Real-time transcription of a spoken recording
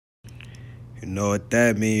You know what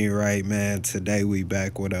that mean, right, man? Today we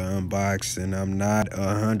back with an unboxing. I'm not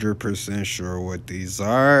 100% sure what these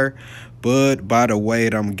are, but by the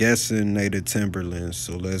weight, I'm guessing they the Timberlands.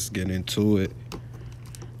 So let's get into it.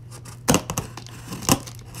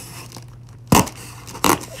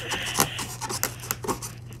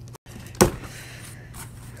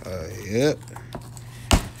 Yep.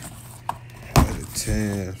 The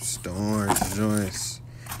Timbs, the orange joints.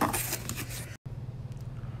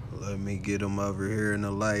 Let me get them over here in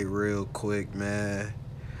the light real quick, man.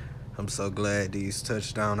 I'm so glad these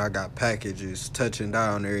touched down. I got packages touching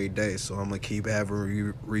down every day, so I'm gonna keep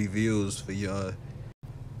having reviews for y'all.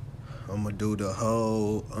 I'm gonna do the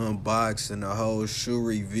whole unboxing, the whole shoe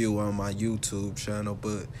review on my YouTube channel,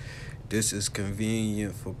 but this is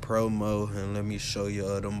convenient for promo, and let me show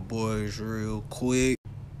y'all them boys real quick.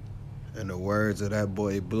 In the words of that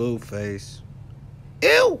boy Blueface,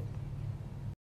 ew!